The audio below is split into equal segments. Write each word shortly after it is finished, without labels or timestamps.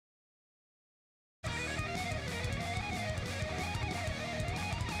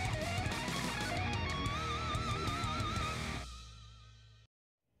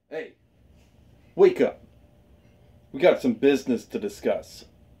Wake up. We got some business to discuss.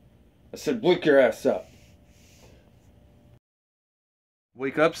 I said, wake your ass up.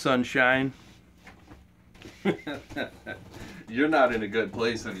 Wake up, sunshine. You're not in a good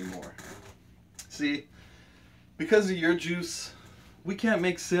place anymore. See, because of your juice, we can't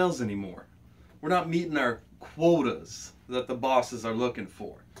make sales anymore. We're not meeting our quotas that the bosses are looking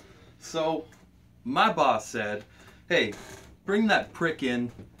for. So, my boss said, hey, bring that prick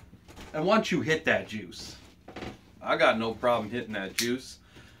in, and why don't you hit that juice? I got no problem hitting that juice.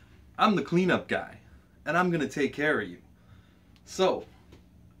 I'm the cleanup guy, and I'm gonna take care of you. So,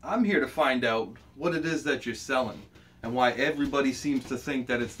 I'm here to find out what it is that you're selling, and why everybody seems to think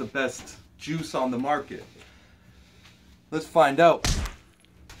that it's the best juice on the market. Let's find out.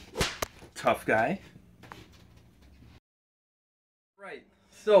 Tough guy. Right,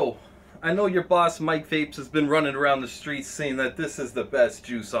 so, I know your boss Mike Vapes has been running around the streets saying that this is the best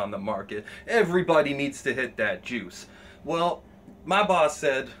juice on the market. Everybody needs to hit that juice. Well, my boss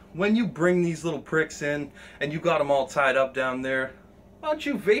said, when you bring these little pricks in and you got them all tied up down there, why don't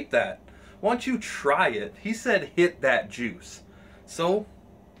you vape that? Why don't you try it? He said hit that juice. So,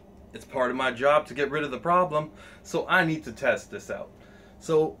 it's part of my job to get rid of the problem, so I need to test this out.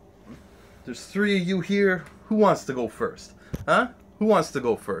 So, there's 3 of you here. Who wants to go first? Huh? Who wants to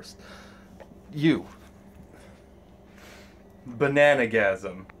go first? You.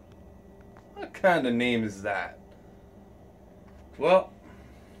 Bananagasm. What kind of name is that? Well,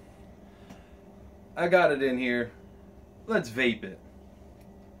 I got it in here. Let's vape it.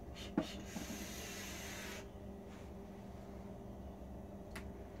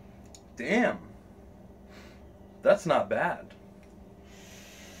 Damn. That's not bad.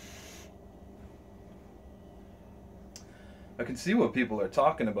 I can see what people are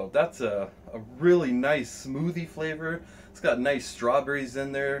talking about. That's a really nice smoothie flavor. It's got nice strawberries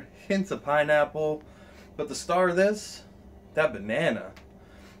in there, hints of pineapple. But the star of this, that banana.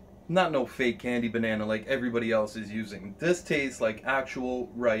 Not no fake candy banana like everybody else is using. This tastes like actual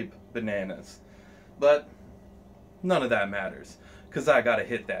ripe bananas. But none of that matters, because I gotta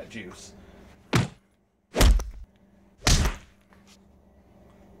hit that juice.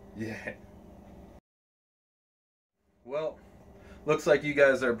 Yeah. Well, looks like you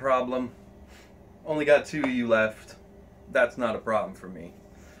guys are a problem. Only got 2 of you left. That's not a problem for me.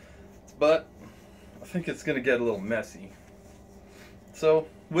 But I think it's gonna get a little messy. So,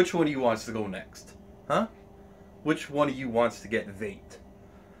 which one of you wants to go next? Huh? Which one of you wants to get vaped?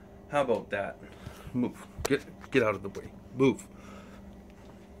 How about that? Move. Get out of the way. Move.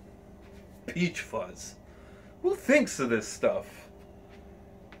 Peach fuzz. Who thinks of this stuff?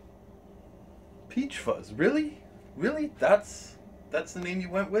 Peach fuzz. Really? Really? That's the name you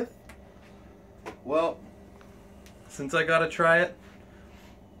went with? Well, since I gotta try it,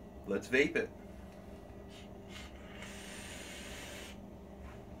 let's vape it.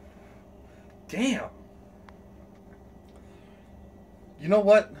 Damn. You know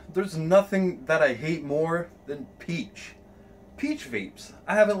what? There's nothing that I hate more than peach. Peach vapes.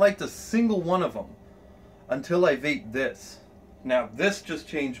 I haven't liked a single one of them until I vaped this. Now, this just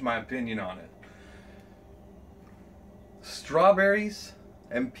changed my opinion on it. Strawberries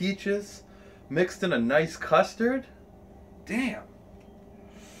and peaches mixed in a nice custard. Damn.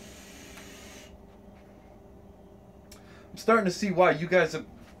 I'm starting to see why you guys have...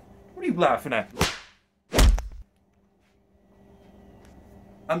 What are you laughing at?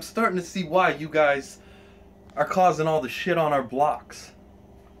 I'm starting to see why you guys are causing all the shit on our blocks.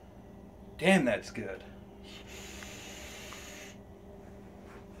 Damn, that's good.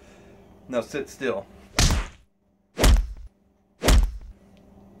 Now sit still.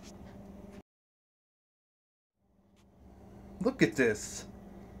 Look at this.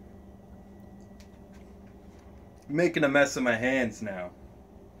 I'm making a mess of my hands now.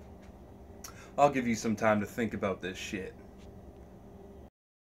 I'll give you some time to think about this shit.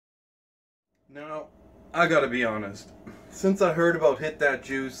 Now, I gotta be honest. Since I heard about Hit That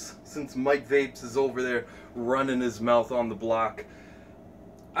Juice, since Mike Vapes is over there running his mouth on the block,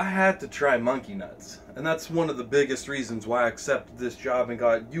 I had to try Monkey Nuts. And that's one of the biggest reasons why I accepted this job and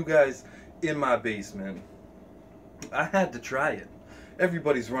got you guys in my basement. I had to try it.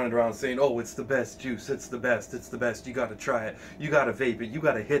 Everybody's running around saying, oh, it's the best juice, it's the best, you gotta try it, you gotta vape it, you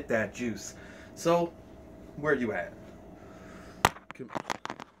gotta hit that juice. So, where you at?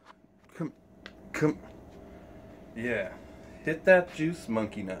 Come. Yeah, hit that juice,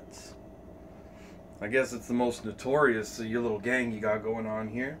 Monkey Nuts. I guess it's the most notorious of your little gang you got going on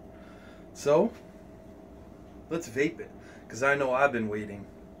here. So, let's vape it, because I know I've been waiting.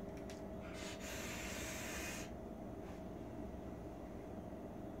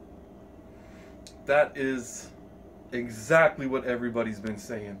 That is exactly what everybody's been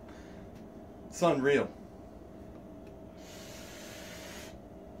saying. It's unreal.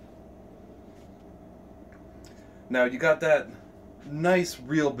 Now you got that nice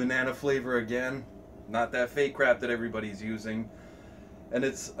real banana flavor again, not that fake crap that everybody's using, and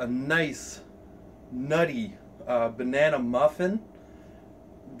it's a nice nutty banana muffin.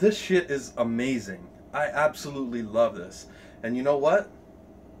 This shit is amazing. I absolutely love this, and you know what?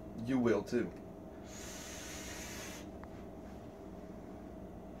 You will too.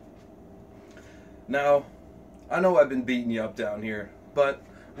 Now, I know I've been beating you up down here, but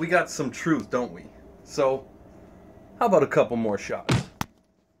we got some truth, don't we? So, how about a couple more shots?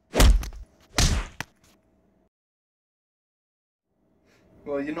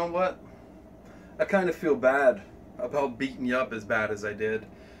 Well, you know what? I kind of feel bad about beating you up as bad as I did.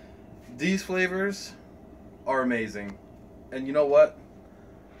 These flavors are amazing. And you know what?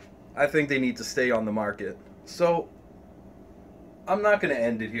 I think they need to stay on the market. So, I'm not going to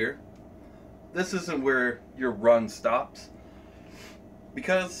end it here. This isn't where your run stops.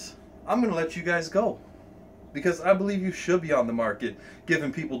 Because I'm going to let you guys go. Because I believe you should be on the market,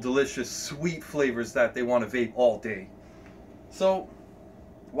 giving people delicious, sweet flavors that they want to vape all day. So,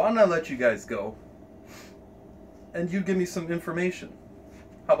 why don't I let you guys go, and you give me some information?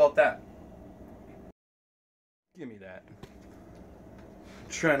 How about that? Give me that.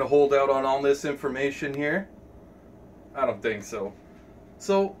 Trying to hold out on all this information here? I don't think so.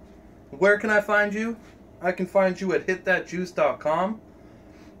 So, where can I find you? I can find you at hitthatjuice.com.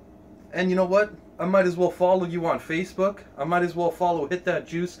 And you know what? I might as well follow you on Facebook. I might as well follow Hit That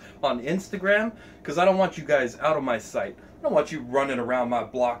Juice on Instagram, because I don't want you guys out of my sight. I don't want you running around my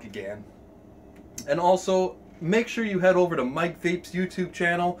block again. And also, make sure you head over to Mike Vapes' YouTube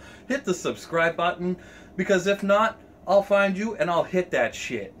channel. Hit the subscribe button, because if not, I'll find you and I'll hit that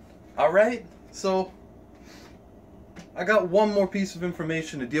shit. Alright? So, I got one more piece of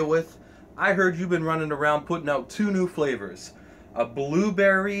information to deal with. I heard you've been running around putting out 2 new flavors. A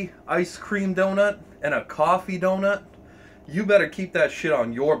blueberry ice cream donut and a coffee donut. You better keep that shit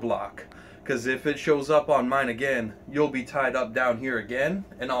on your block, because if it shows up on mine again, you'll be tied up down here again,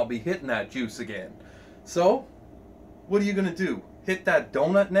 and I'll be hitting that juice again. So, what are you gonna do? Hit that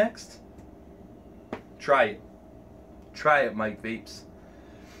donut next? Try it. Try it, Mike Vapes.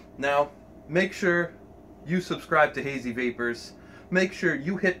 Now, make sure you subscribe to Hazey Vapors. Make sure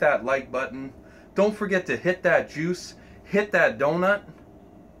you hit that like button. Don't forget to hit that juice, hit that donut,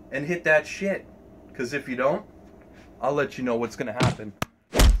 and hit that shit. Because if you don't, I'll let you know what's going to happen.